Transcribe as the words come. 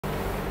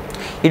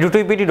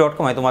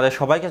edutoypd.com এ তোমাদের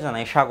সবাইকে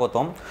জানাই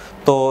স্বাগতম।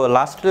 তো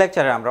লাস্ট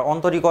লেকচারে আমরা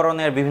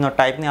অন্তরীকরণের বিভিন্ন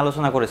টাইপ নিয়ে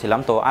আলোচনা করেছিলাম।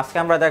 তো আজকে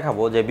আমরা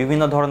দেখাবো যে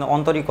বিভিন্ন ধরনের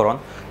অন্তরীকরণ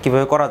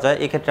কিভাবে করা যায়।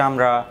 এক্ষেত্রে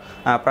আমরা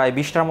প্রায়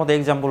 20টার মতো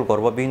এক্সাম্পল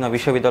করব, বিভিন্ন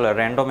বিশ্ববিদ্যালয়ের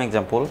র্যান্ডম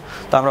এক্সাম্পল।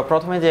 তো আমরা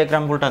প্রথমে যে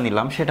এক্সাম্পলটা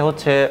নিলাম সেটা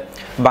হচ্ছে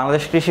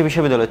বাংলাদেশ কৃষি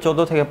বিশ্ববিদ্যালয়ের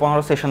 14 থেকে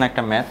 15 সেশন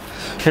একটা ম্যাথ।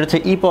 সেটা হচ্ছে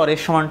ই পাওয়ার x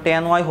সমান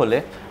tan y হলে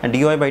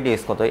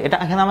dy/dx কত। এটা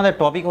এখানে আমাদের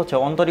টপিক হচ্ছে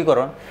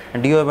অন্তরীকরণ,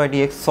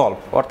 dy/dx সলভ।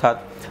 অর্থাৎ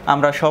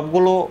আমরা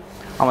সবগুলো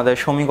আমাদের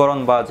সমীকরণ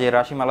বা যে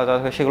রাশিমালা যা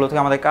থাকে সেগুলো থেকে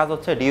আমাদের কাজ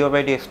হচ্ছে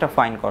dy/dxটা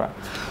ফাইন্ড করা।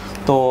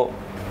 তো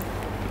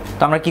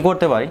আমরা কি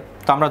করতে পারি?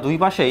 তো আমরা দুই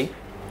পাশেই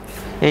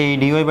এই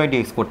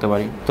dy/dx করতে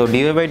পারি। তো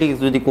dy/dx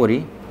যদি করি,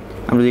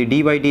 আমরা যদি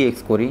d/dx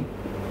করি,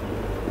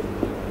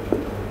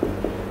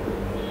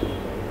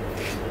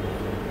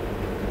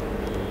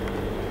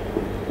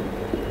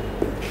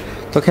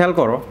 তো খেয়াল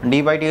করো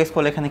d/dx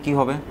করলে এখানে কি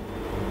হবে?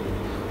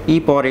 e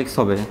পাওয়ার x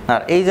হবে।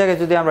 আর এই জায়গায়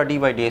যদি আমরা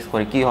d/dx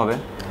করি কি হবে?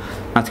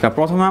 আচ্ছা,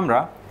 প্রথমে আমরা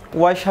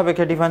y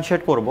সাপেক্ষে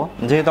ডিফারেন্সিয়েট করব,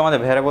 যেহেতু আমাদের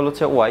ভ্যারিয়েবল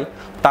হচ্ছে y।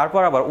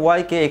 তারপর আবার y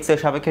কে x এর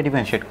সাপেক্ষে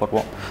ডিফারেন্সিয়েট করব।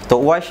 তো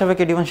y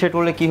সাপেক্ষে ডিফারেন্সিয়েট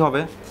করলে কি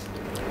হবে?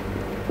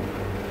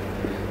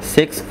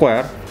 sec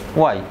স্কয়ার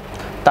y,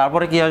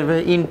 তারপরে কি আসবে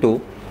ইনটু,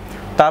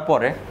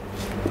 তারপরে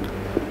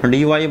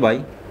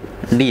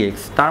dy/dx।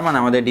 তার মানে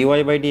আমাদের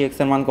dy/dx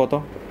এর মান কত?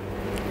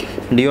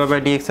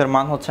 dy/dx এর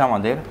মান হচ্ছে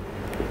আমাদের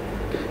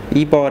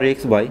e power x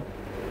by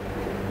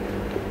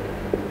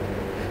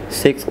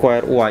sec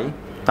square y,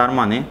 তার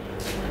মানে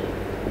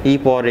e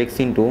পাওয়ার x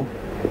into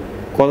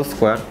cos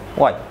square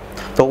y।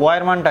 তো y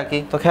এর মানটা কি?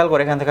 তো খেয়াল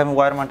করে এখান থেকে আমি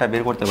y এর মানটা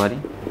বের করতে পারি।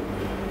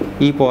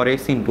 e পাওয়ার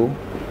x ইন্টু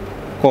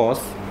cos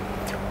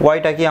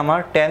y-টা কি আমার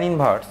tan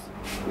ইনভার্স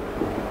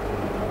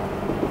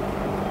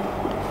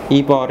e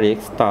পাওয়ার x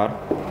তার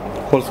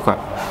হোল স্কয়ার।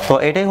 তো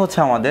এটাই হচ্ছে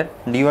আমাদের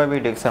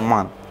dy/dx এর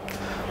মান।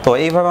 তো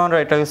এইভাবে আমরা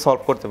এটাকে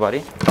সলভ করতে পারি।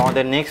 তো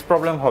আমাদের নেক্সট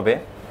প্রবলেম হবে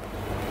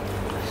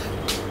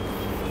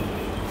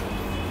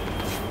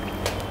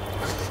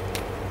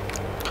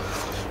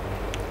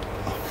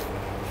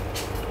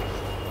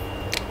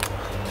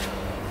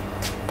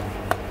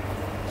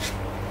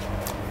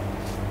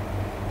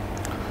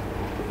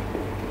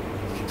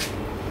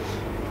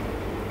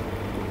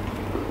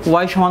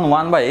y সমান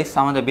 1/x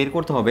আমাদের বের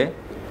করতে হবে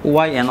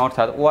yn,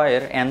 অর্থাৎ y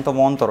এর nতম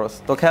অন্তরজ।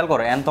 তো খেয়াল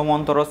করো nতম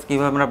অন্তরজ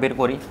কীভাবে আমরা বের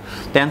করি।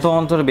 তো nতম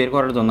অন্তরজ বের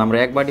করার জন্য আমরা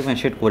একবার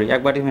ডিফারেন্সিয়েট করি।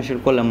 একবার ডিফারেন্সিয়েট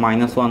করলে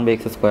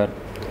 -1/x স্কোয়ার,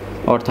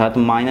 অর্থাৎ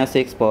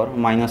 -x পাওয়ার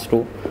 -2।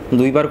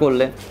 দুইবার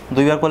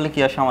করলে কি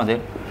আসে আমাদের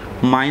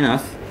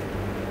মাইনাস,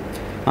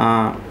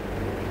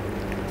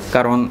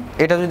 কারণ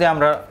এটা যদি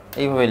আমরা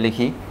এইভাবে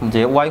লিখি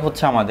যে y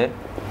হচ্ছে আমাদের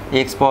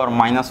x পাওয়ার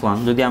 -1,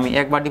 যদি আমি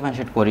একবার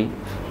ডিফারেন্সিয়েট করি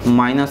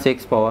 -x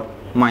পাওয়ার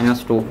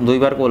 -2,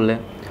 দুইবার করলে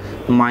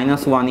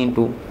 -1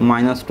 ইন্টু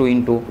 -2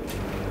 ইন্টু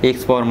x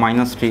পাওয়ার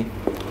 -3,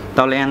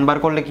 তাহলে n বার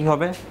করলে কি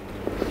হবে?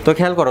 তো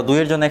খেয়াল করো 2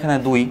 এর জন্য এখানে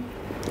 2,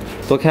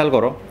 তো খেয়াল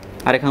করো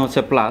আর এখানে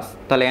হচ্ছে প্লাস,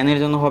 তাহলে n এর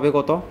জন্য হবে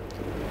কত?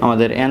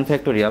 আমাদের n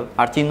ফ্যাক্টোরিয়াল।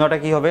 আর চিহ্নটা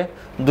কি হবে?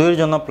 2 এর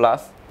জন্য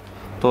প্লাস,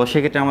 তো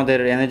সেক্ষেত্রে আমাদের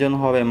n এর জন্য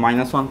হবে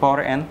 -1 পাওয়ার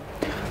n।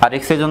 আর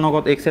x এর জন্য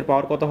কত? x এর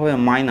পাওয়ার কত হবে?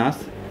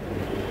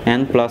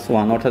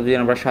 -n+1, অর্থাৎ যদি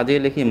আমরা সাজিয়ে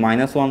লিখি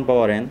 -1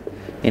 পাওয়ার n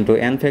into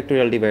n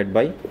factorial divide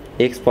by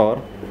x power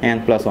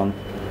n+1।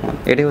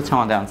 এটাই হচ্ছে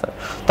আমাদের আনসার।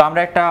 তো আমরা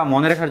একটা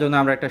মনে রাখার জন্য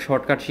আমরা একটা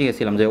শর্টকাট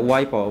শিখেছিলাম যে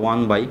y power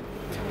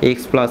 1/x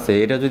plus a।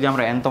 এটা যদি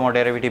আমরা nতম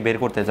ডেরিভেটিভ বের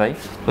করতে চাই,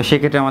 তো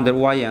সেক্ষেত্রে আমাদের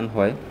yn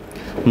হয়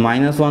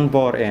 -1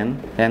 পাওয়ার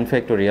n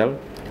factorial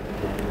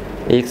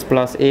x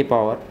plus a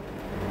power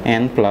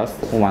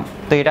n+1।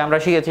 তো এটা আমরা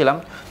শিখেছিলাম।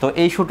 তো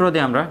এই সূত্র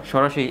দিয়ে আমরা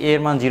সরাসরি a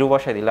এর মান 0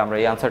 বসাই দিলে আমরা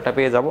এই আনসারটা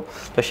পেয়ে যাব।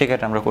 তো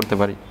সেক্ষেত্রে আমরা করতে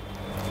পারি।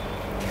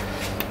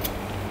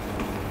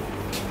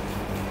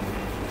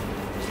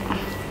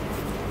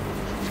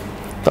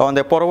 তো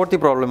আমাদের পরবর্তী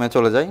প্রবলেমে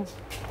চলে যাই।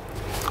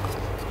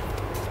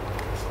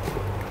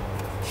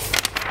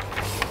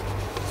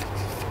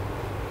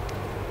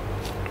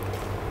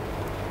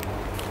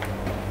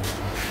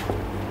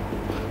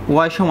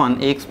 y সমান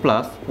x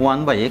প্লাস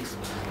 1/x।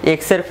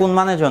 x এর কোন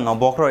মানের জন্য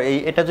বক্র,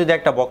 এটা যদি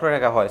একটা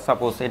বক্ররেখা হয়,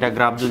 সাপোজ এটা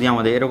গ্রাফ যদি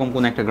আমাদের এরকম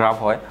কোন একটা গ্রাফ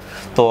হয়,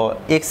 তো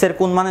x এর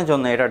কোন মানের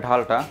জন্য এটা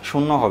ঢালটা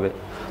 0 হবে।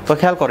 তো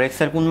খেয়াল করো x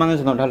এর কোন মানের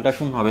জন্য ঢালটা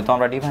 0 হবে। তো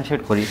আমরা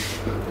ডিফারেন্সিয়েট করি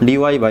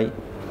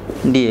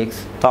dy/dx।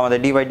 তো আমাদের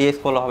dy/dx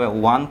করলে হবে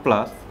 1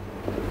 প্লাস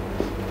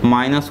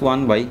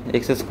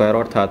 -1/x স্কোয়ার,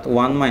 অর্থাৎ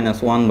 1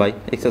 -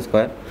 1/x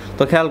স্কোয়ার।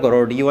 তো খেয়াল করো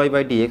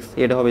dy/dx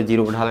এটা হবে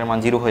 0, ঢালের মান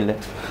 0 হইলে।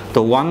 তো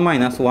 1 -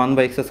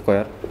 1/x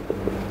স্কোয়ার,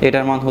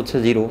 এটার মান হচ্ছে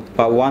 0,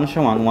 বা 1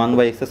 সমান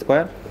 1/x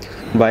স্কোয়ার,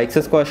 বা x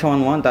স্কোয়ার সমান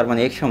 1, তার মানে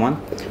x সমান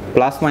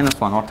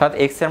 +-1, অর্থাৎ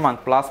x এর মান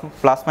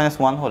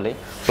 +-1 হলে,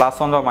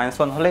 +1 বা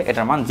 -1 হলে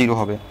এটার মান 0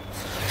 হবে।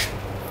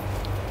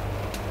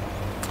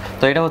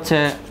 তো এটা হচ্ছে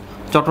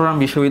চট্টগ্রাম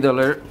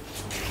বিশ্ববিদ্যালয়ের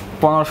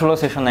 15-16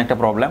 সেশনে একটা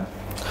প্রবলেম।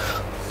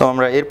 তো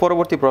আমরা এর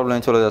পরবর্তী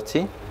প্রবলেমে চলে যাচ্ছি।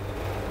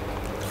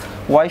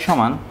 y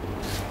সমান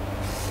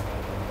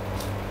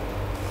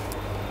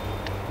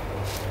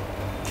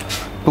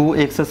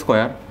 (2x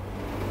square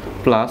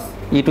plus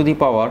e to the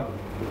power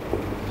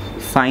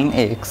sin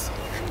x)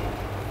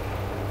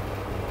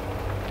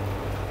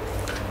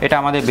 এটা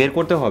আমাদের বের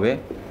করতে হবে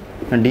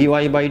dy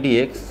বাই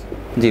dx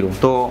 0।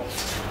 তো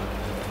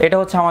এটা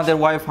হচ্ছে আমাদের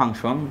y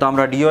ফাংশন। তো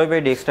আমরা dy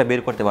বাই dxটা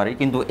বের করতে পারি,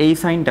 কিন্তু এই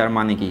সাইনটার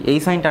মানে কি? এই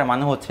সাইনটার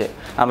মানে হচ্ছে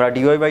আমরা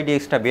dy বাই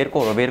dxটা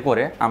বের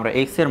করে আমরা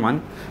x এর মান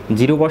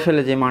 0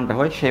 বসালে যে মানটা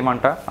হয় সেই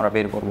মানটা আমরা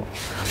বের করব।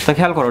 তো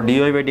খেয়াল করো dy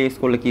বাই dx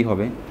করলে কি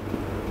হবে,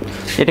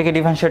 এটাকে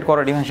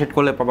ডিফারেন্সিয়েট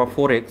করলে পাবা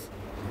 4x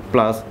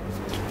প্লাস,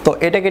 তো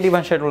এটাকে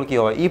ডিফারেন্সিয়েট করলে কি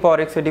হয়, e পাওয়ার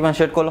x এ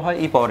ডিফারেন্সিয়েট করলে হয়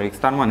e পাওয়ার x,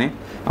 তার মানে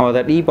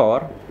আমাদের e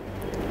পাওয়ার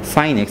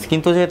sin x,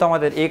 কিন্তু যেহেতু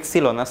আমাদের x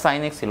ছিল না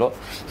sin x ছিল,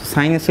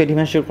 sin x এ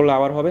ডিফারেন্সিয়েট করলে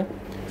আবার হবে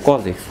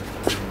cos x।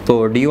 তো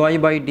dy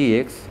by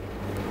dx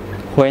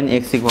when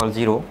x equal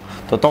 0,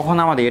 তো তখন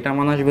আমাদের এটার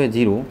মান আসবে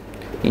 0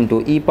 ইন্টু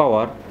e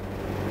পাওয়ার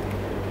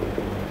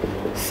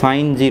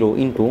sin 0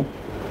 ইন্টু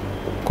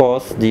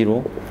cos 0,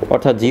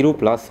 অর্থাৎ 0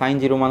 প্লাস sin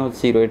 0 মান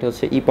হচ্ছে 0, এটা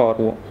হচ্ছে e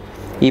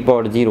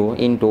পাওয়ার 0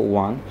 ইন্টু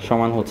 1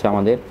 সমান হচ্ছে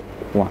আমাদের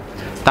 1,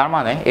 তার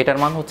মানে এটার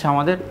মান হচ্ছে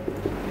আমাদের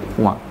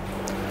 1।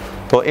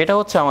 তো এটা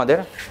হচ্ছে আমাদের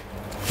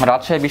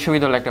রাজশাহী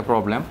বিশ্ববিদ্যালয়ের একটা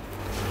প্রবলেম।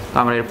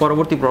 আমরা এর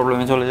পরবর্তী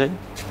প্রবলেমে চলে যাই।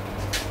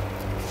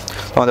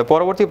 আমাদের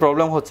পরবর্তী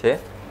প্রবলেম হচ্ছে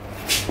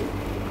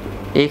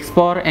x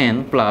পাওয়ার n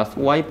প্লাস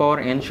y পাওয়ার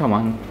n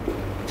সমান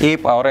a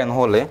পাওয়ার n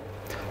হলে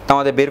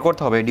আমাদের বের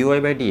করতে হবে dy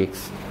বাই dx।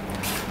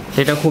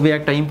 এটা খুবই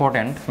একটা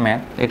ইম্পর্ট্যান্ট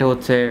ম্যাথ, এটা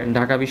হচ্ছে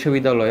ঢাকা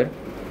বিশ্ববিদ্যালয়ের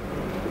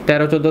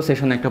 13-14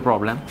 সেশন একটা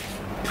প্রবলেম,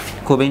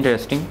 খুব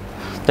ইন্টারেস্টিং।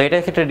 তো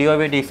এটার ক্ষেত্রে dy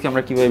বাই dx কে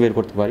আমরা কীভাবে বের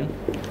করতে পারি,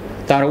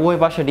 তার ওই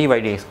পাশে d বাই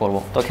dx করবো।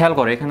 তো খেয়াল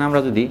করো এখানে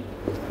আমরা যদি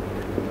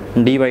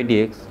d by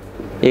dx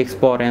x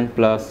power n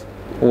plus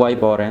y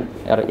power n,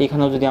 আর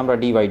এখানেও যদি আমরা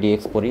d বাই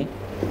dx করি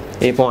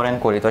a পাওয়ার n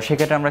করি, তো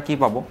সেক্ষেত্রে আমরা কি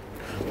পাবো?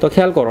 তো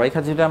খেয়াল করো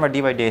এখানে যদি আমরা d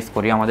বাই dx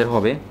করি আমাদের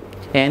হবে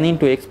n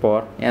ইন্টু x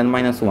পাওয়ার n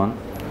মাইনাস 1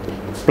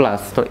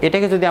 প্লাস, তো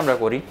এটাকে যদি আমরা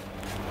করি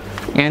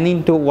n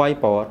ইন্টু y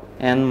পাওয়ার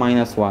n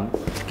মাইনাস 1,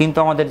 কিন্তু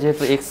আমাদের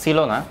যেহেতু x ছিল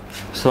না,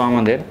 সো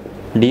আমাদের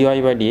dy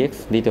বাই dx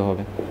দিতে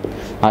হবে,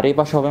 আর এই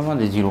পাশে হবে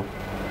আমাদের 0,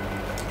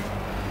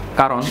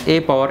 কারণ a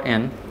পাওয়ার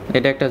n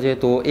এটা একটা,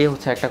 যেহেতু a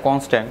হচ্ছে একটা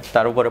কনস্ট্যান্ট,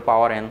 তার উপরে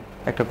পাওয়ার n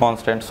একটা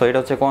কনস্ট্যান্ট, সো এটা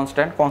হচ্ছে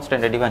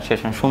কনস্ট্যান্টের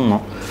ডিফারেন্সিয়েশন 0।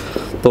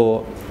 তো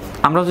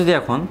আমরা যদি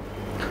এখন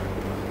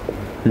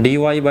dy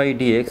by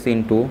dx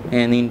into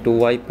n into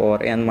y power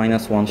n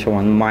minus 1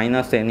 সমান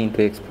মাইনাস n ইন্টু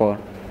x পাওয়ার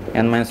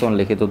n মাইনাস 1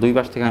 লিখি, তো দুই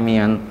পাশ থেকে আমি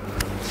n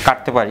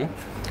কাটতে পারি,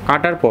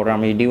 কাটার পর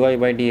আমি dy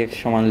বাই dx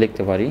সমান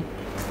লিখতে পারি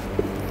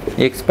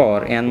x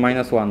power n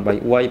minus 1 by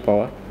y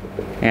power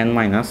n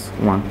minus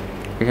 1,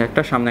 এখানে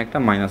একটা সামনে একটা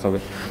মাইনাস হবে।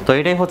 তো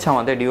এটাই হচ্ছে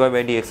আমাদের dy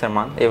বাই dx এর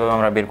মান, এভাবে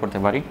আমরা বের করতে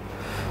পারি।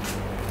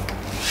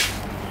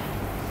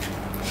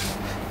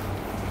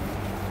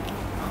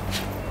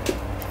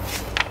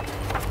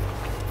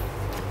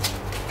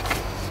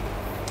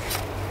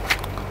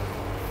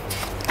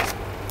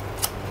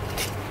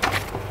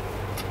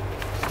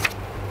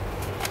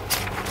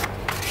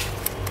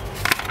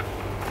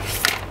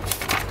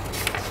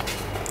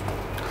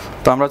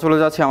 তো আমরা চলে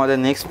যাচ্ছি আমাদের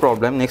নেক্সট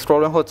প্রবলেম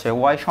হচ্ছে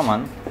y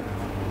সমান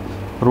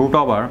রুট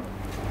ওভার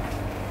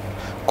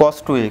cos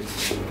 2x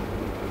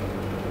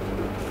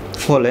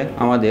হলে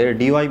আমাদের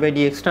dy বাই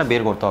dxটা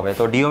বের করতে হবে।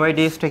 তো dy বাই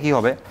dxটা কী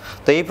হবে?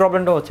 তো এই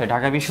প্রবলেমটা হচ্ছে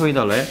ঢাকা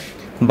বিশ্ববিদ্যালয়ে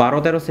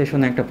 12-13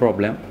 সেশনে একটা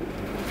প্রবলেম।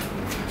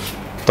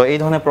 তো এই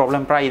ধরনের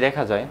প্রবলেম প্রায়ই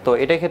দেখা যায়। তো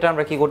এটার ক্ষেত্রে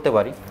আমরা কি করতে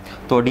পারি,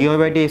 তো dy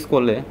বাই dx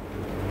করলে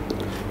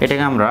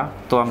এটাকে আমরা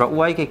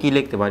y-কে কী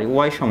লিখতে পারি,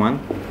 y সমান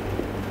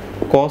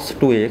cos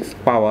 2x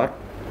পাওয়ার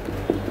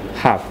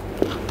হাফ।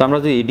 তো আমরা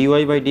যদি dy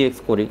বাই dx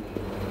করি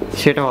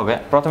সেটা হবে,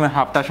 প্রথমে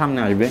হাফটা সামনে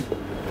আসবে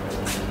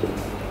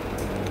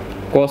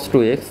cos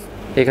 2x,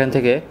 এখান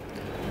থেকে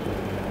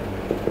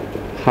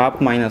হাফ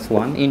মাইনাস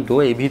 1 ইন্টু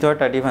এই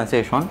ভিতরটা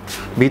ডিফারেন্সিয়েশন,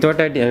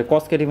 ভিতরটা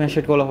cosকে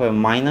ডিফারেন্সিয়েট করলে হবে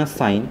মাইনাস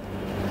সাইন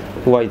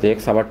 2x,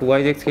 আবার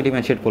 2xকে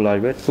ডিফারেন্সিয়েট করলে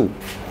আসবে 2।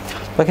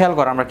 তো খেয়াল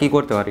করো আমরা কী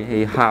করতে পারি,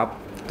 এই হাফ,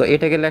 তো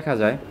এটাকে লেখা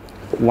যায়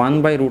 1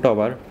 by root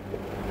over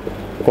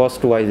cos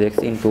 2x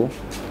into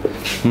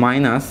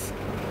minus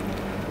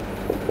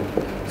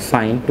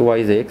sine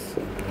 2x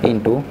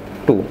into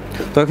 2।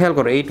 তো খেয়াল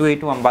করো এই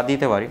 2 আমি বাদ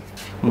দিতে পারি,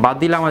 বাদ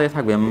দিলে আমাদের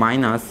থাকবে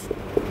minus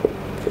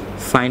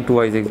sine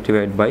 2x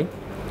divide by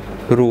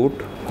root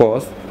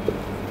cos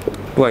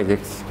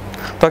 2x।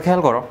 তো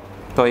খেয়াল করো,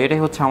 তো এটাই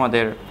হচ্ছে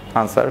আমাদের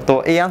আনসার। তো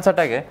এই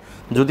আনসারটাকে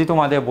যদি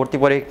তোমাদের ভর্তি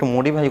পরে একটু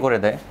মডিফাই করে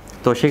দেয়,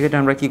 তো সেক্ষেত্রে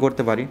আমরা কি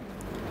করতে পারি,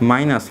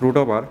 minus root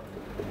over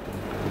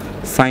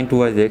sign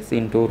 2x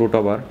into root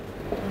over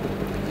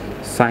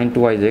sign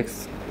 2x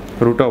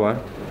root over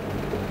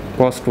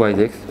cos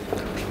 2x।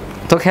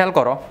 তো খেয়াল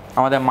করো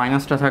আমাদের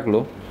মাইনাসটা থাকলো,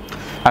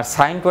 আর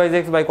sign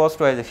 2x by cos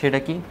 2x সেটা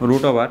কি,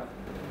 root over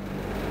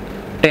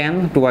tan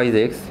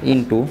 2x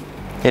into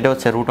এটা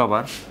হচ্ছে রুট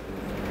ওভার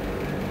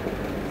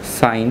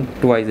সাইন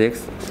 2x।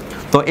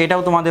 তো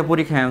এটাও তোমাদের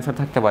পরীক্ষায় অ্যান্সার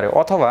থাকতে পারে,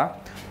 অথবা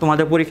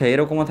তোমাদের পরীক্ষায়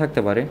এরকমও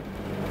থাকতে পারে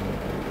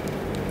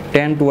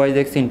tan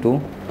 2x into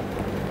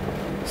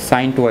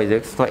sign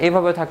 2x। তো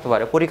এইভাবে থাকতে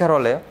পারে, পরীক্ষার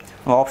হলে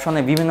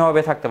অপশনে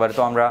বিভিন্নভাবে থাকতে পারে।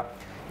 তো আমরা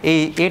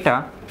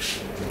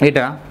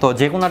এটা তো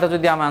যে কোনোটা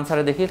যদি আমি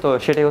আনসারে দেখি, তো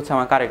সেটাই হচ্ছে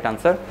আমার কারেক্ট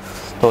আনসার।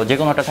 তো যে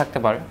কোনোটা থাকতে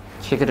পারে,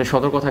 সেক্ষেত্রে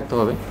সতর্ক থাকতে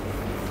হবে।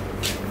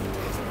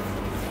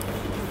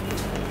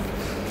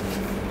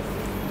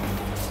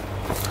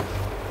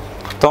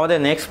 তো আমাদের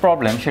নেক্সট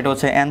প্রবলেম সেটা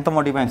হচ্ছে nতম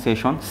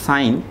differentiation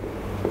sin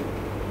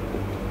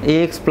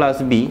ax plus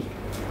b,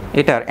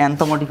 এটার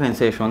nতম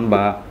ডিফারেন্সিয়েশন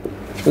বা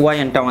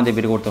yn-টা আমাদের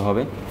বের করতে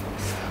হবে।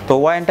 তো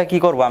yn-টা কী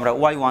করবো, আমরা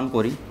y1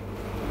 করি।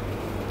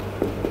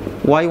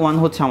 y1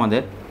 হচ্ছে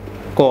আমাদের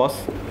cos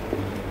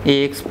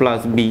ax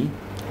প্লাস b,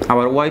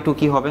 আবার y2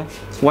 কী হবে,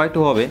 y2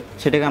 হবে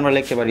সেটাকে আমরা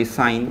লিখতে পারি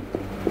sin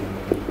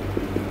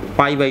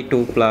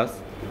π/2 plus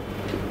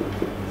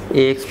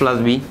ax plus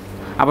b।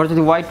 আবার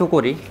যদি y2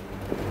 করি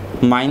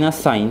মাইনাস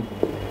সাইন,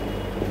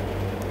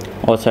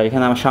 আচ্ছা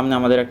এখানে আমার সামনে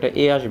আমাদের একটা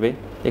a আসবে,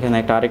 এখানে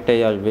একটা আরেকটা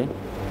a আসবে,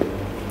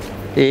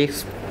 ax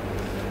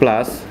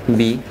প্লাস b,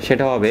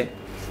 সেটা হবে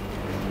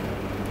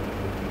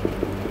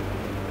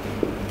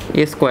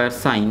a square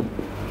sine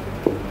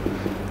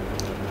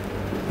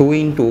 2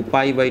 into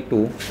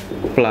π/2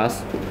 plus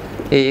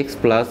ax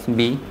plus b।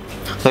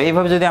 তো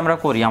এইভাবে যদি আমরা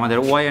করি আমাদের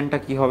yn-টা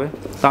কী হবে,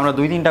 তো আমরা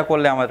 2-3টা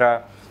করলে আমরা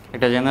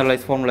একটা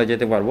জেনারেলাইজ ফর্মুলায়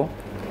যেতে পারবো।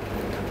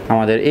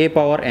 আমাদের a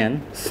power n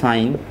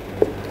sign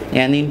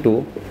n into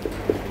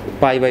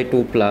π/2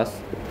 plus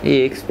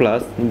ax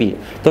plus b।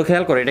 তো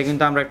খেয়াল করে এটা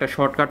কিন্তু আমরা একটা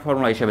শর্টকাট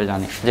ফর্মুলা হিসেবে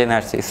জেনে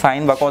আসছি।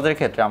 সাইন বা কজের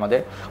ক্ষেত্রে আমাদের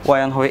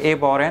yn হবে a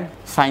পাওয়ার n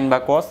সাইন বা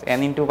কস n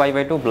into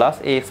π/2 plus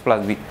ax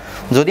plus b।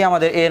 যদি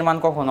আমাদের a এর মান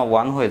কখনো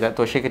 1 হয়ে যায়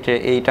তো সেক্ষেত্রে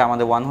এইটা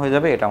আমাদের 1 হয়ে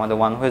যাবে, এটা আমাদের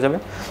 1 হয়ে যাবে,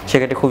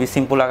 সেক্ষেত্রে খুবই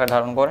সিম্পল আকার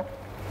ধারণ করে।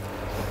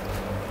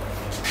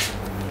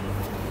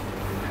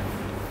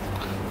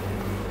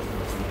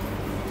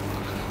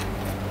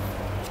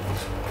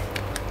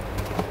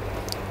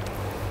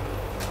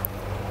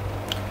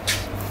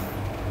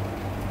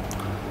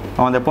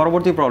 আমাদের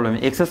পরবর্তী problem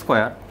x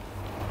square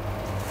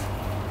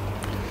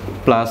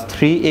plus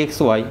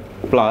 3xy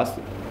plus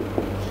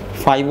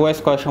 5y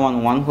square সমান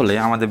 1 হলে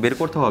আমাদের বের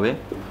করতে হবে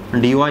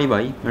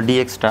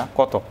dy/dx-টা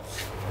কত।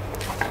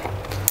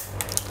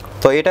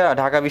 তো এটা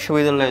ঢাকা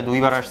বিশ্ববিদ্যালয়ে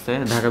 2বার আসছে,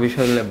 ঢাকা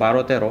বিশ্ববিদ্যালয়ে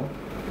 12-13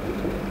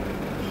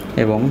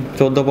 এবং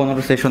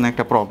 14-15 সেশনে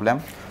একটা প্রবলেম।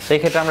 তো এই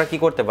ক্ষেত্রে আমরা কি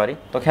করতে পারি,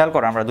 তো খেয়াল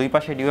করো আমরা দুই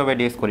পাশে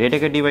dy/dx করি,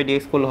 এটাকে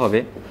dy/dx করলে হবে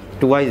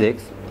 2yx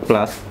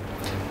প্লাস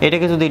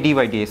এটাকে যদি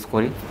dy/dx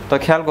করি, তো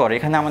খেয়াল কর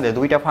এখানে আমাদের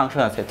দুইটা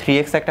ফাংশন আছে,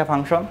 3x একটা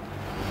ফাংশন,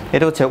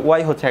 এটা হচ্ছে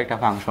y হচ্ছে একটা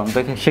ফাংশন। তো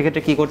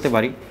সেক্ষেত্রে কী করতে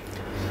পারি,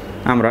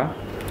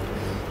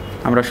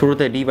 আমরা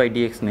শুরুতে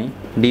dy/dx নেই,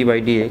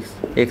 dy/dx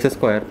x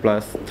square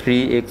plus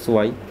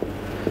 3xy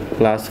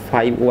plus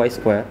 5y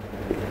square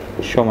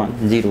সমান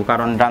 0,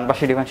 কারণ ডান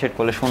পাশে ডিফারেন্সিয়েট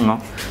করলে 0।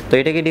 তো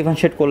এটাকে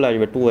ডিফারেন্সিয়েট করলে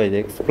আসবে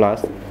 2x plus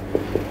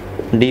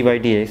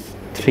dy/dx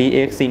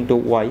 3x into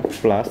y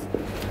plus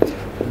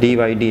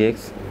dy/dx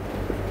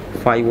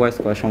 5y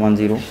square সমান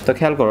 0। তো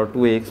খেয়াল করো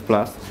 2x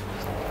প্লাস,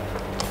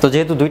 তো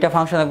যেহেতু দুইটা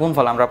ফাংশনের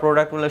গুণফল আমরা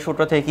প্রোডাক্ট রুলের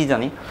সূত্র থেকে কী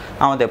জানি,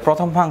 আমাদের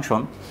প্রথম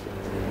ফাংশন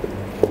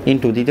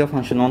ইন্টু দ্বিতীয়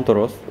ফাংশন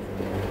অন্তরজ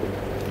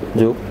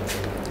যোগ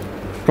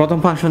প্রথম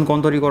ফাংশনকে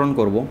অন্তরীকরণ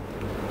করব,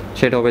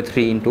 সেটা হবে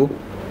 3 ইন্টু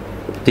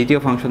দ্বিতীয়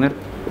ফাংশনের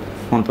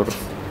অন্তরজ।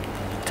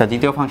 আচ্ছা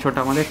দ্বিতীয় ফাংশনটা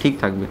আমাদের ঠিক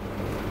থাকবে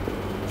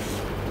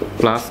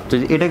প্লাস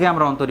যদি এটাকে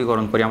আমরা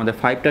অন্তরীকরণ করি আমাদের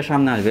 5টা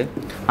সামনে আসবে,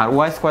 আর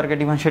y স্কোয়ারকে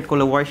ডিফারেন্সিয়েট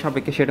করলে y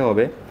সাপেক্ষে সেটা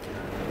হবে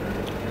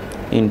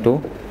ইন্টু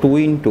 2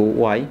 ইন্টু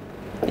y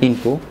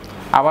ইন্টু,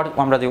 আবার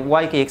আমরা যদি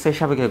y-কে x এর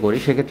সাপেক্ষে করি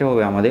সেক্ষেত্রে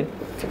হবে আমাদের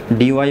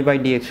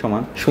dy/dx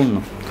সমান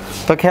 0।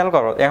 তো খেয়াল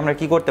করো আমরা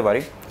কি করতে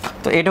পারি,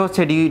 তো এটা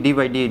হচ্ছে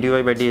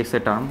dy/dx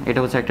এর টার্ম, এটা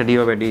হচ্ছে একটা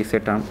dy/dx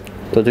এর টার্ম।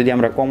 তো যদি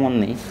আমরা কমন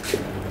নেই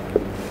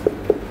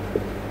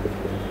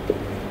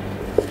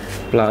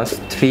প্লাস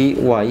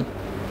 3y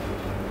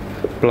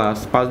প্লাস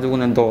 5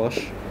 দুগুণে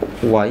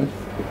 10y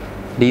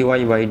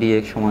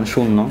dy/dx সমান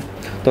 0।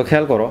 তো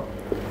খেয়াল করো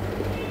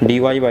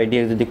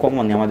dy/dx যদি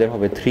কমন নেই আমাদের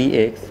হবে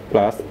 3x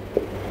প্লাস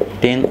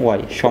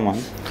 10y সমান,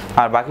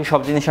 আর বাকি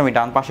সব জিনিস আমি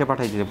ডান পাশে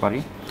পাঠিয়ে দিতে পারি,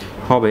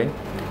 হবে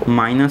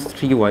মাইনাস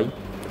 3y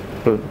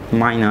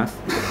মাইনাস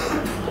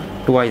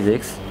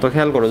 2x। তো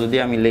খেয়াল করো যদি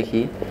আমি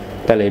লিখি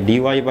তাহলে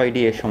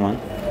dy/dx সমান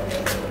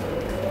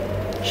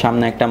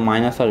সামনে একটা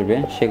মাইনাস আসবে,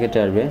 সেক্ষেত্রে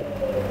আসবে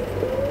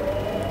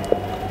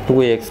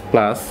 2x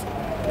প্লাস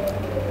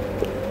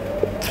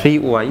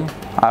 3y,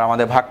 আর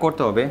আমাদের ভাগ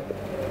করতে হবে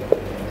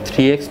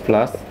 3x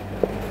প্লাস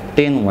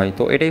 10y।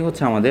 তো এটাই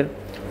হচ্ছে আমাদের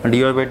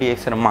dy/dx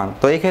এর মান।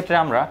 তো এই ক্ষেত্রে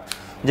আমরা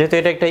যেহেতু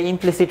এটা একটা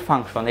ইমপ্লিসিট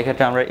ফাংশন,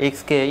 এক্ষেত্রে আমরা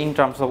x-কে ইন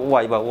টার্মস অফ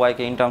y বা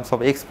y-কে ইন টার্মস অফ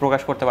x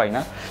প্রকাশ করতে পারি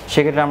না,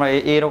 সেক্ষেত্রে আমরা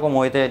এইরকম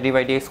ওয়েতে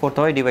dy/dx করতে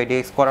হয়।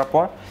 dy/dx করার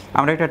পর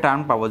আমরা একটা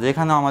টার্ম পাবো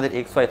যেখানেও আমাদের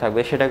xy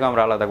থাকবে, সেটাকে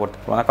আমরা আলাদা করতে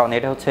পারবো না, কারণ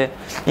এটা হচ্ছে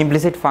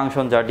ইমপ্লিসিট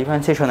ফাংশন, যার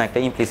ডিফারেন্সিয়েশন একটা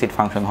ইমপ্লিসিট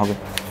ফাংশন হবে।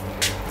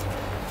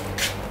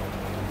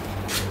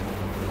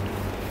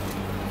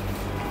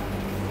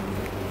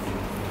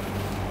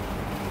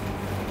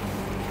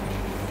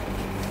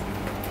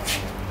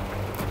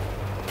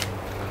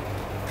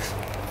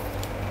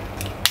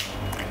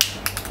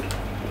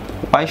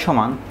 y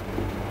সমান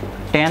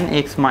tan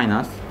x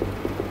minus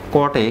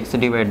cot x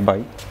divide by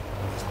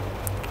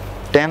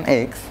tan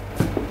x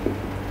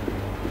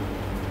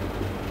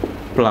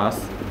plus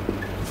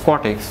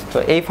cot x। তো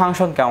এই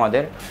ফাংশনকে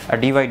আমাদের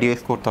dy/dx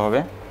করতে হবে।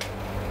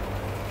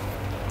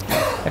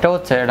 এটা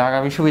হচ্ছে ঢাকা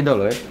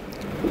বিশ্ববিদ্যালয়ের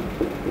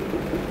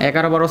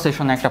 11-12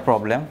 সেশনে একটা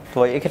প্রবলেম। তো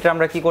এক্ষেত্রে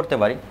আমরা কি করতে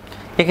পারি,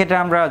 এক্ষেত্রে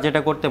আমরা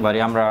যেটা করতে পারি,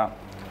 আমরা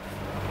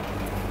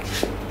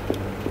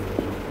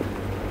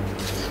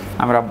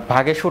আমরা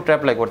ভাগের সূত্র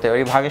অ্যাপ্লাই করতে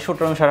পারি। ভাগের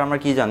সূত্র অনুসারে আমরা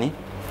কি জানি,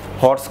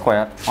 হর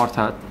স্কোয়ার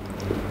অর্থাৎ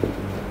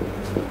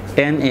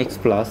tan x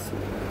plus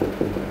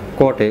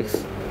cot x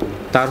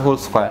তার হোল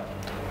স্কোয়ার।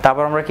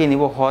 তারপর আমরা কি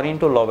নিব, হর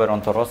ইন্টু লবের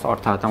অন্তরজ,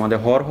 অর্থাৎ আমাদের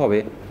হর হবে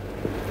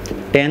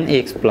tan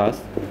x plus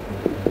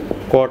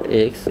cot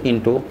x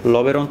into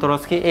লবের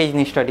অন্তরজ কি, এই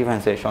জিনিসটা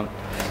ডিফারেন্সিয়েশন।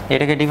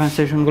 এটাকে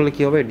ডিফারেন্সিয়েশন করলে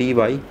কি হবে, d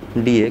বাই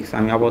dx।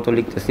 আমি আপাতত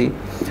লিখতেছি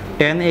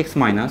tan x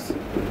minus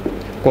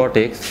cot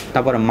x,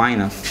 তারপরে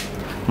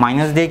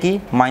মাইনাস দিয়ে কি,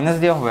 মাইনাস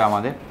দিয়ে হবে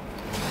আমাদের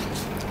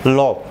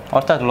লব,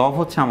 অর্থাৎ লব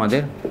হচ্ছে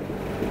আমাদের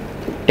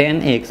tan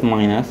x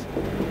minus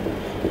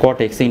cot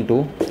x into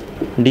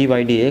d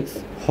by dx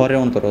হরের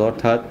অন্তরজ,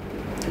 অর্থাৎ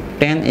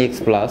tan x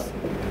plus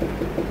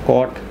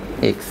cot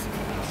x।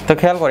 তো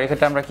খেয়াল করে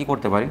এক্ষেত্রে আমরা কি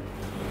করতে পারি,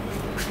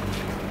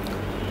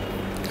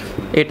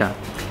 এটা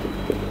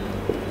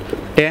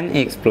tan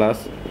x plus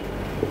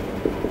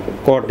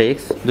cot x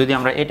যদি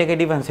আমরা এটাকে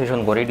ডিফারেন্সিয়েশন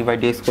করি, d বাই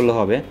dx করলে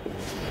হবে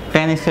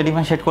tan x কে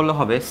ডিফারেন্সিয়েট করলে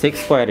হবে sec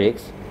স্কয়ার x,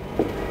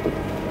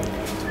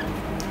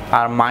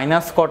 আর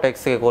মাইনাস cot x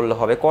কে করলে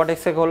হবে, cot x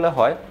কে করলে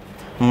হয়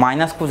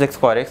মাইনাস cosec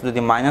স্কয়ার x, যদি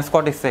মাইনাস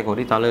cot x কে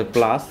করি তাহলে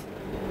plus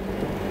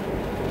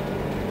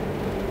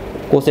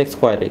cosec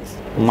square x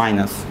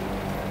minus.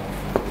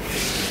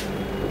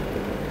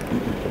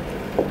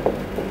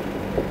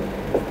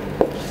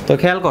 তো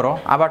খেয়াল করো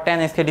আবার tan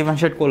x কে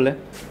ডিফারেন্সিয়েট করলে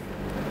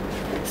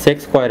sec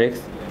স্কয়ার x,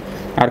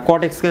 আর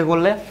cot x কে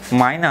করলে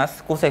মাইনাস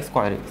cosec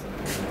স্কয়ার x।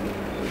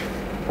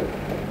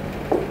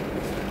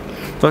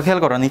 তো খেয়াল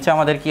করো নিচে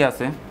আমাদের কি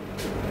আছে,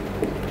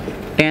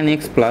 tan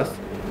x plus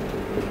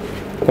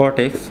cot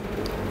x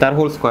তার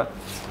হোল স্কয়ার।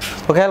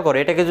 তো খেয়াল করো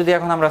এটাকে যদি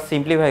এখন আমরা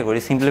সিম্পলিফাই করি,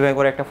 সিম্পলিফাই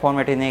করে একটা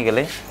ফর্ম্যাটে নিয়ে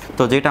গেলে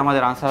তো যেটা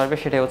আমাদের আনসার হবে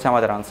সেটাই হচ্ছে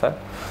আমাদের আনসার।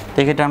 তো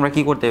এক্ষেত্রে আমরা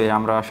কি করতে পারি,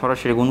 আমরা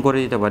সরাসরি গুণ করে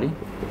দিতে পারি।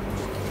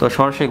 তো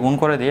সরাসরি গুণ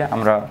করে দিয়ে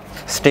আমরা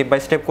স্টেপ বাই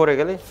স্টেপ করে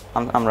গেলে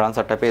আমরা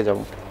আনসারটা পেয়ে যাব।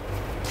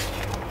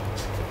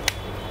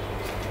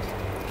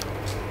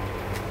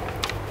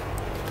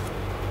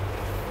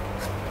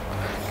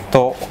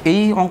 তো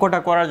এই অঙ্কটা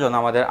করার জন্য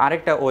আমাদের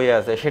আরেকটা ওয়ে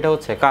আছে, সেটা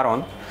হচ্ছে কারণ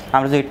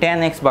আমরা যদি tan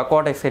x বা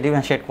cot x কে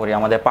ডিফারেন্সিয়েট করি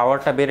আমাদের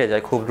পাওয়ারটা বেড়ে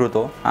যায় খুব দ্রুত,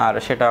 আর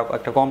সেটা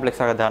একটা কমপ্লেক্স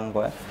আকার ধারণ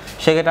করে।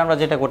 সেক্ষেত্রে আমরা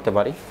যেটা করতে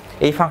পারি,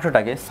 এই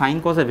ফাংশনটাকে সাইন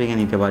কসে ভেঙে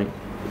নিতে পারি।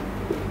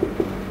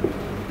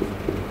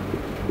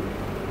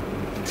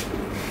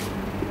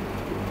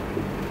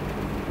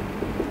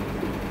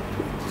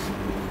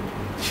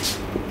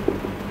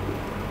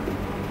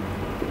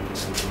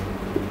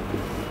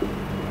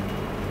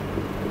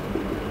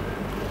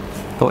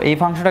 তো এই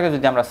ফাংশনটাকে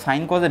যদি আমরা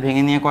সাইন কজে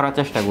ভেঙে নিয়ে করার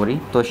চেষ্টা করি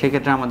তো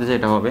সেক্ষেত্রে আমাদের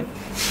যেটা হবে,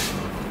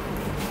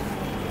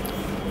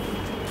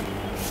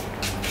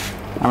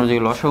 আমরা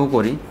যদি লসাগু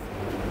করি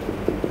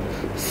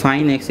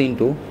sine x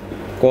into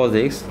cos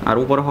x, আর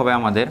উপরে হবে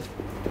আমাদের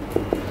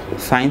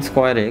sine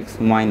square x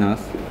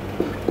minus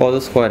cos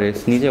square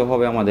x, নিচেও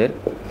হবে আমাদের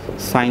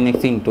sine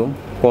x into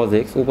cos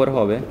x, উপরে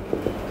হবে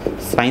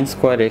sine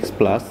square x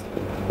plus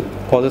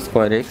cos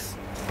square x.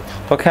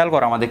 তো খেয়াল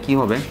করো আমাদের কি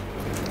হবে,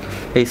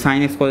 এই সাইন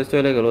এক্স কজ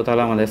চলে গেলো,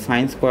 তাহলে আমাদের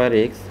sine square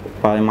x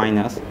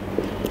minus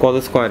cos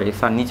square x,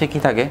 আর নিচে কি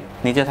থাকে,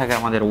 নিচে থাকে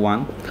আমাদের 1।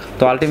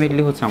 তো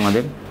আলটিমেটলি হচ্ছে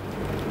আমাদের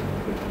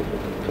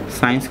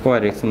sine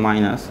square x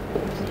minus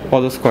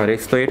cos square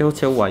x. তো এটা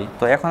হচ্ছে ওয়াই।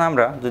 তো এখন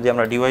আমরা যদি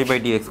আমরা ডিওয়াই বাই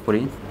ডিএক্স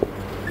করি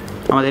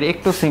আমাদের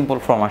একটু সিম্পল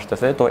ফর্ম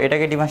আসতেছে। তো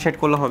এটাকে ডিফারেন্সিয়েট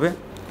করলে হবে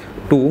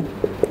 2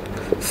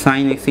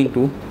 sine x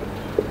into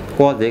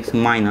cos x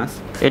minus,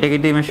 এটাকে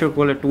ডিফারেন্সিয়েট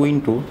করলে 2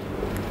 into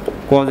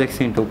cos x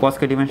into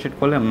কজকে differentiate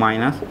করলে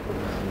মাইনাস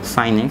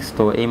সাইন এক্স।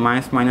 তো এই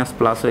মাইনাস মাইনাস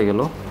প্লাস হয়ে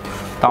গেল।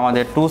 তো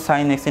আমাদের 2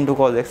 sine x into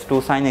cos x, 2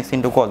 sine x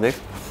into cos x,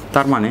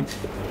 তার মানে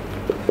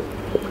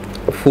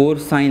 4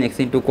 sine x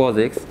into cos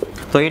x.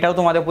 তো এটাও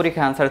তোমাদের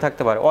পরীক্ষায় আনসারে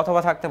থাকতে পারে, অথবা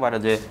থাকতে পারে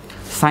যে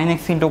sine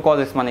x into cos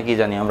x মানে কি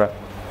জানি আমরা,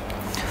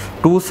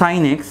 2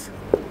 sine x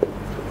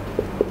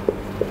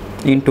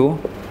into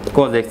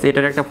cos x,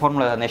 এটার একটা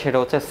ফর্মুলা জানে সেটা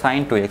হচ্ছে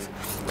সাইন 2x,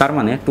 তার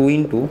মানে 2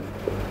 ইন্টু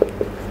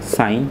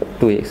সাইন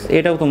 2x।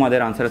 এটাও তোমাদের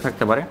আনসারে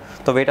থাকতে পারে,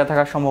 তবে এটা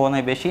থাকার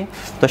সম্ভাবনাই বেশি।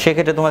 তো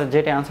সেক্ষেত্রে তোমাদের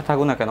যেটা আনসার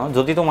থাকুক না কেন,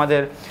 যদি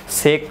তোমাদের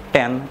সেক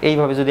 10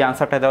 এইভাবে যদি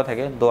আনসারটা দেওয়া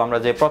থাকে তো আমরা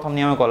যে প্রথম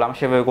নিয়মে করলাম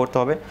সেভাবে করতে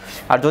হবে।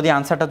 আর যদি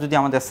আনসারটা যদি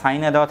আমাদের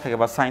সাইনে দেওয়া থাকে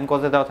বা সাইন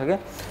কজে দেওয়া থাকে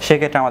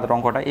সেক্ষেত্রে আমাদের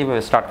অঙ্কটা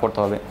এইভাবে স্টার্ট করতে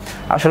হবে।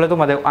 আসলে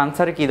তোমাদের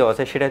আনসারে কী দেওয়া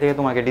আছে সেটা থেকে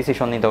তোমাকে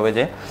ডিসিশন নিতে হবে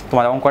যে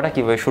তোমাদের অঙ্কটা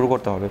কীভাবে শুরু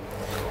করতে হবে।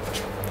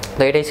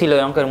 তো এটাই ছিল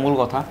এই অঙ্কের মূল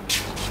কথা।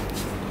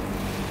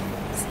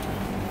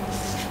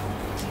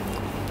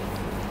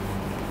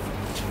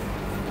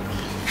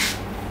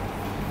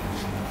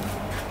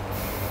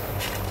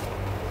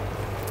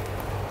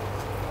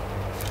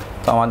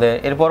 তো আমাদের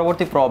এর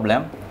পরবর্তী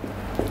প্রবলেম,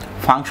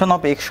 ফাংশন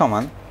অফ এক্স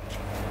সমান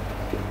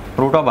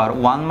রুট ওভার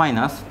 1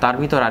 মাইনাস তার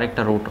ভিতর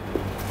আরেকটা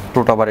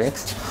রুট ওভার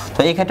এক্স। তো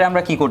এই ক্ষেত্রে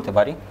আমরা কি করতে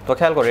পারি, তো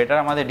খেয়াল করো এটা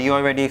আমাদের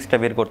ডিওয়াই বাই ডিএক্সটা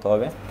বের করতে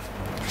হবে,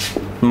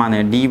 মানে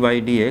D by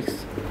dx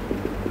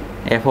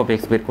F of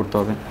x বের করতে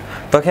হবে।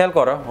 তো খেয়াল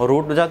করো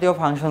রুট জাতীয়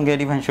ফাংশনকে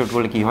ডিফারেন্সিয়েট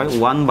করলে কী হয়,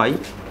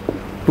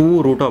 1/2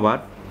 root over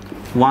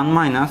 1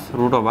 minus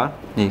root over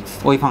x,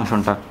 ওই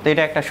ফাংশনটা। তো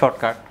এটা একটা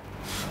শর্টকাট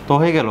তো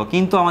হয়ে গেল,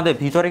 কিন্তু আমাদের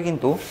ভিতরে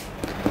কিন্তু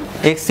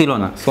এক্স ছিল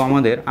না, সো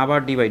আমাদের আবার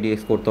ডি বাই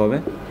ডিএক্স করতে হবে।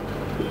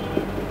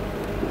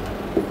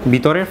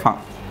 ভিতরের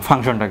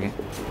ফাংশনটাকে।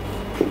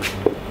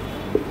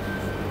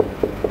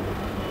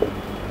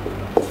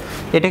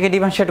 এটাকে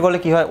ডিফারেন্সিয়েট করলে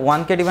কি হয়,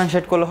 1কে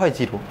ডিফারেন্সিয়েট করলে হয়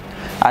 0,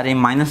 আর এই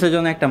মাইনাসের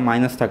জন্য একটা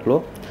মাইনাস থাকলো,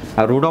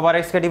 আর রুট ওভার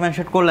এক্সকে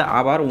ডিফারেন্সিয়েট করলে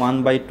আবার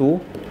 1/2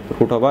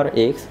 রুট ওভার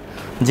এক্স।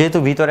 যেহেতু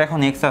ভিতরে এখন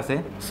এক্স আছে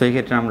সেই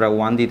ক্ষেত্রে আমরা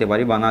 1 দিতে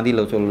পারি, বা না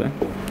দিলেও চলবে।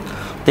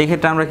 তো এই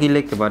ক্ষেত্রে আমরা কি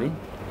লিখতে পারি,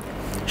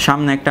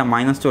 সামনে একটা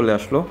মাইনাস চলে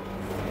আসলো,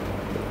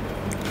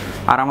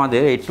 আর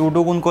আমাদের এই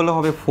 2 গুণ করলে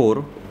হবে 4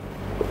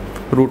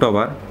 রুট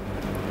ওভার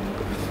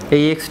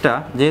এই এক্সটা,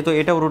 যেহেতু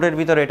এটাও রুটের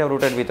ভিতরে এটাও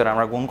রুটের ভিতরে,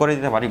 আমরা গুণ করে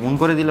দিতে পারি, গুণ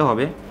করে দিলে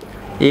হবে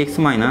x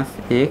minus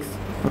x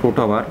root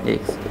over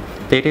x.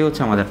 তো এটাই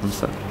হচ্ছে আমাদের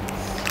আনসার।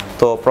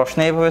 তো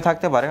প্রশ্নে এইভাবে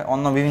থাকতে পারে,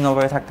 অন্য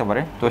বিভিন্নভাবে থাকতে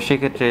পারে। তো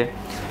সেক্ষেত্রে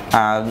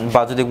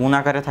বা যদি গুণ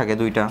আকারে থাকে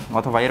দুইটা,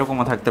 অথবা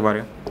এরকমও থাকতে পারে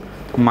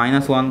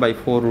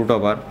 -1/4 root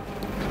over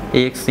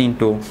x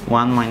into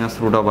 1 minus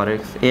root over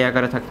x, এই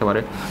আকারে থাকতে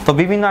পারে। তো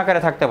বিভিন্ন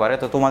আকারে থাকতে পারে।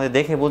 তো তোমাদের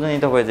দেখে বুঝে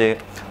নিতে হবে যে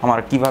আমার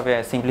কীভাবে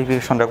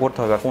সিম্পলিফিকেশনটা করতে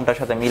হবে, কোনটার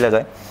সাথে মিলে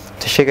যায়,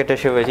 তো সেক্ষেত্রে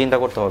সেভাবে চিন্তা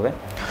করতে হবে।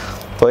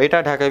 তো এটা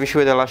ঢাকা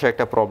বিশ্ববিদ্যালয়ে আসা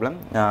একটা প্রবলেম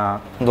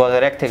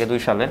 2001 থেকে 2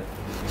 সালের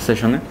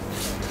সেশনে।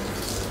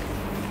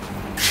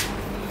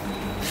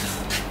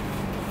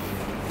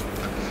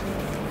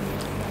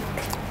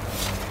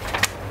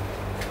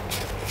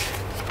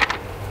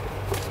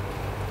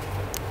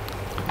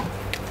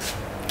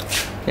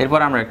 এরপর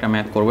আমরা একটা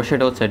ম্যাথ করব,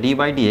 সেটা হচ্ছে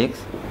d/dx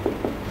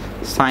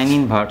sign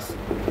inverse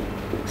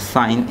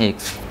sine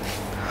x.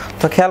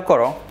 তো খেয়াল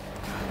করো,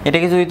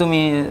 এটাকে যদি তুমি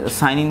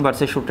সাইন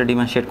ইনভার্সের সূত্রে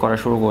ডিফারেন্সিয়েট করা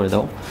শুরু করে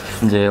দাও,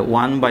 যে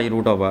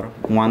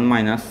 1/√1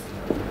 minus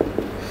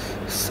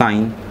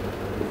sine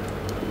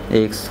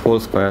x whole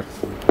square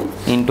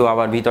into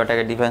আবার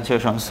ভিতরটাকে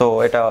ডিফারেন্সিয়েশন। সো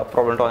এটা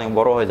প্রবলেমটা অনেক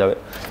বড় হয়ে যাবে।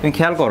 তুমি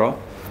খেয়াল করো,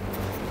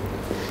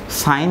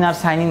 সাইন আর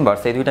সাইন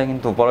ইনভার্স এই দুইটা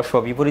কিন্তু পরস্পর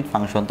বিপরীত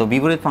ফাংশন। তো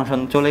বিপরীত ফাংশন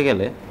চলে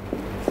গেলে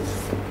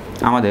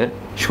আমাদের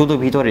শুধু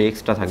ভিতরে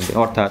এক্সটা থাকবে।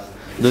 অর্থাৎ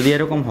যদি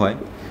এরকম হয়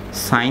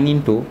sign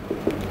into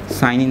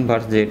sign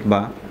inverse Z,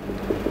 বা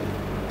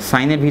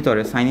সাইনের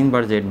ভিতরে সাইন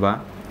ইনভার্স জেড, বা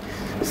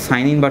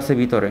সাইন ইনভার্সের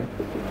ভিতরে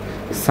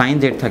সাইন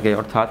জেড থাকে,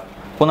 অর্থাৎ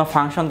কোনো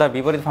ফাংশন তার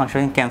বিপরীত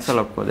ফাংশন ক্যান্সেল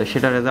আউট করে,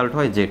 সেটা রেজাল্ট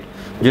হয় জেড।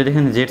 যদি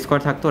এখানে জেড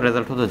স্কোয়ার থাকতো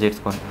রেজাল্ট হতো জেড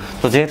স্কোয়ার।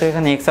 তো যেহেতু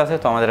এখানে এক্স আছে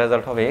তো আমাদের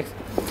রেজাল্ট হবে এক্স,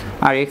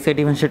 আর এক্স এ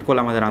ডিফারেন্সিয়েট করলে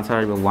আমাদের আনসার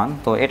আসবে 1।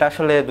 তো এটা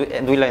আসলে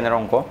 2 লাইনের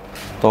অঙ্ক।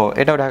 তো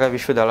এটাও ঢাকা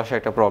বিশ্ববিদ্যালয়ের আসা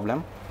একটা প্রবলেম।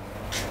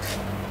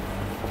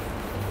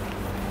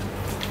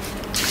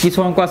 কিছু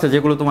অঙ্ক আছে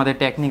যেগুলো তোমাদের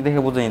টেকনিক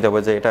দেখে বুঝে নিতে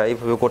হবে যে এটা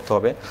এইভাবে করতে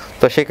হবে।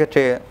 তো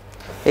সেক্ষেত্রে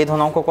এই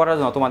ধরনের অঙ্ক করার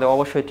জন্য তোমাদের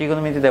অবশ্যই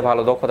ত্রিকোণমিতিতে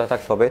ভালো দক্ষতা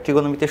থাকতে হবে।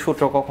 ত্রিকোণমিতির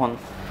সূত্র কখন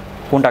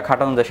কোনটা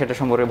খাটানো যায় সেটা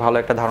সম্পর্কে ভালো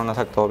একটা ধারণা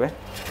থাকতে হবে।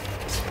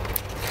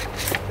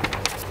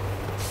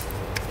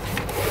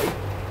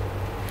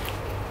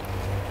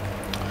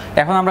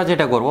 এখন আমরা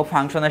যেটা করব,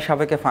 ফাংশনের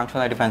সাপেক্ষে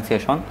ফাংশনের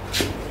ডিফারেন্সিয়েশন।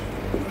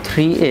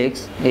 3x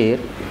এর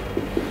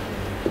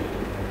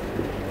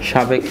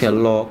সাপেক্ষে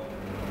লগ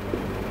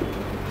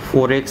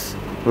 4x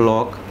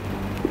লগ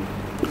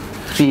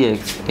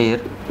 3x এর,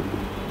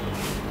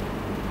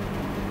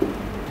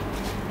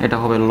 এটা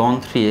হবে লন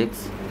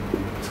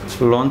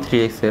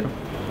 3x এর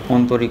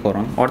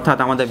অন্তরীকরণ। অর্থাৎ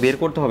আমাদের বের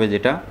করতে হবে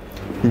যেটা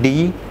d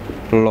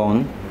loan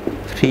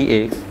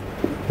 3x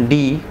d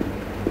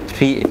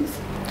 3x।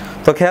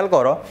 তো খেয়াল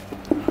করো,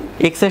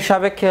 x এর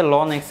সাপেক্ষে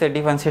লন x এর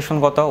ডিফারেন্সিয়েশন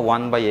কত,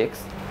 1/x।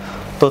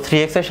 তো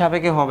 3x এর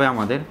সাপেক্ষে হবে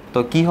আমাদের, তো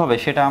কি হবে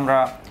সেটা আমরা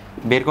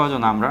বের করার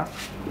জন্য আমরা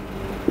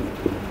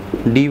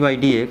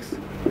d/dx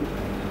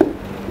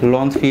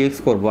লন 3x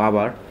করব,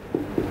 আবার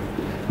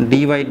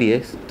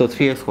d/dx তো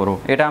 3x করো।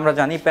 এটা আমরা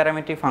জানি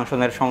প্যারামেট্রিক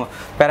ফাংশনের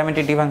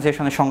প্যারামেট্রিক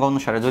ডিফারেন্সিয়েশনের সংজ্ঞা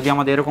অনুসারে যদি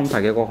আমাদের এরকম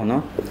থাকে কখনো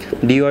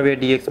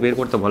dy/dx বের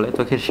করতে বলে,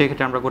 তো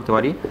সেক্ষেত্রে আমরা করতে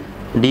পারি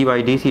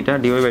d/dθ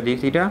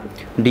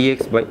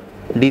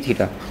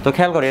dx/dθ। তো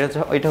খেয়াল করে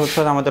এটা হচ্ছে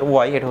আমাদের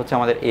y, এটা হচ্ছে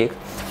আমাদের x।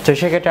 তো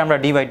সেক্ষেত্রে আমরা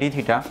d/dθ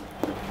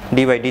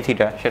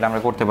সেটা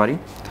আমরা করতে পারি।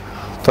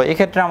 তো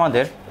এক্ষেত্রে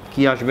আমাদের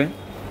কি আসবে,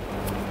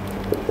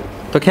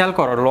 তো খেয়াল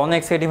করো লন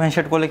x এ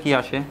ডিফারেন্সিয়েট করলে কি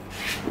আসে,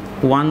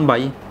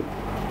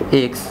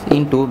 1/x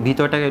ইন্টু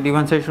ভিতরটাকে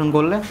ডিফারেন্সিয়েশন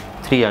করলে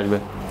 3 আসবে।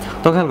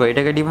 তো খেয়াল করো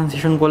এটাকে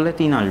ডিফারেন্সিয়েশন করলে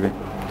 3 আসবে।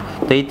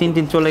 তো এই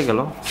 3 চলে গেল।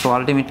 সো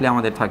আলটিমেটলি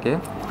আমাদের থাকে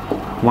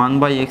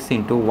 1/x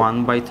ইন্টু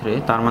 1/3,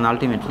 তার মানে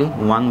আলটিমেটলি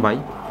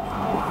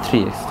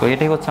 1/3x। তো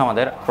এটাই হচ্ছে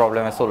আমাদের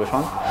প্রবলেমের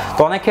সলিউশন। তো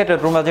অনেক ক্ষেত্রে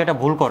তোমরা যেটা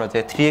ভুল করো যে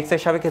 3x এর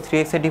সাপেক্ষে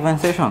 3x এর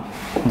ডিফারেন্সিয়েশন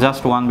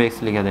জাস্ট 1/x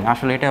লিখে দেয়,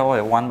 আসলে এটা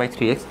হয়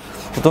 1/3x।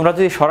 তো তোমরা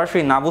যদি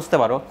সরাসরি না বুঝতে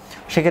পারো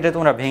সেক্ষেত্রে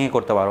তোমরা ভেঙে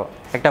করতে পারো।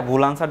 একটা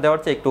ভুল আনসার দেওয়ার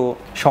চেয়ে একটু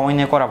সময়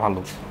নিয়ে করা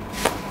ভালো।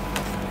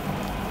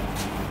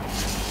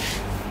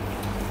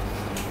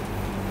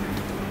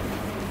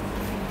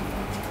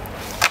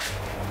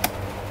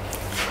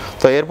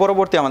 তো এর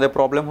পরবর্তী আমাদের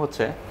প্রবলেম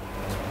হচ্ছে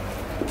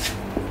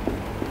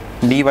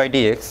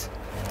d/dx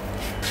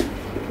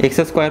x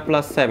square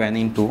plus 7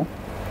 into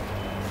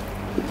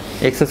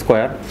x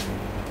square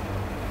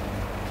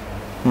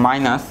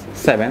minus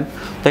 7।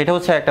 তো এটা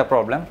হচ্ছে একটা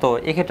প্রবলেম। তো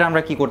এক্ষেত্রে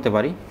আমরা কি করতে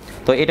পারি,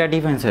 তো এটা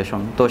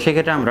ডিফারেন্সিয়েশন। তো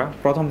সেক্ষেত্রে আমরা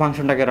প্রথম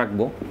ফাংশনটাকে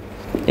রাখবো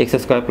x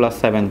স্কোয়ার প্লাস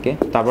 7কে,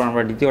 তারপর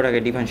আমরা দ্বিতীয়টাকে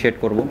ডিফারেন্সিয়েট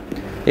করব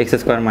x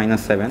স্কোয়ার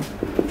মাইনাস 7,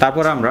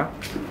 তারপর আমরা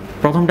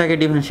প্রথমটাকে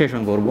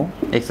ডিফারেন্সিয়েশন করব,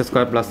 এক্স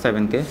স্কোয়ার প্লাস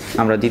 7কে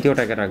আমরা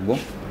দ্বিতীয়টাকে রাখবো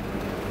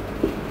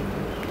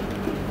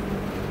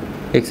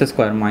এক্স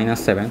স্কোয়ার মাইনাস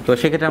 7। তো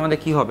সেক্ষেত্রে আমাদের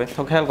কী হবে,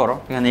 তো খেয়াল করো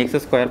এখানে এক্স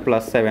স্কোয়ার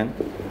প্লাস 7,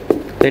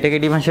 তো এটাকে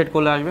ডিফারেন্সিয়েট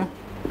করলে আসবে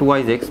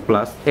 2x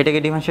প্লাস, এটাকে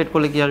ডিফারেন্সিয়েট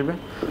করলে কি আসবে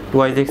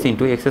 2x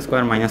into x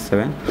square minus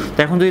 7। তো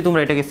এখন যদি তোমরা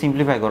এটাকে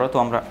সিম্পলিফাই করো তো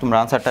তোমরা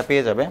আনসারটা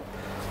পেয়ে যাবে।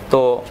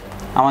 তো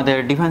আমাদের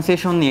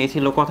ডিফারেন্সিয়েশন নিয়েই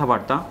ছিল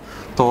কথাবার্তা।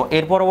 তো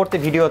এর পরবর্তী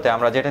ভিডিওতে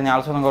আমরা যেটা নিয়ে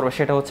আলোচনা করবো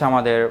সেটা হচ্ছে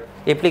আমাদের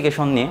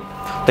অ্যাপ্লিকেশন নিয়ে।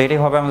 তো এটাই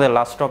হবে আমাদের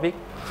লাস্ট টপিক।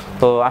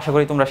 তো আশা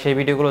করি তোমরা সেই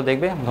ভিডিওগুলো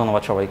দেখবে।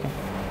 ধন্যবাদ সবাইকে।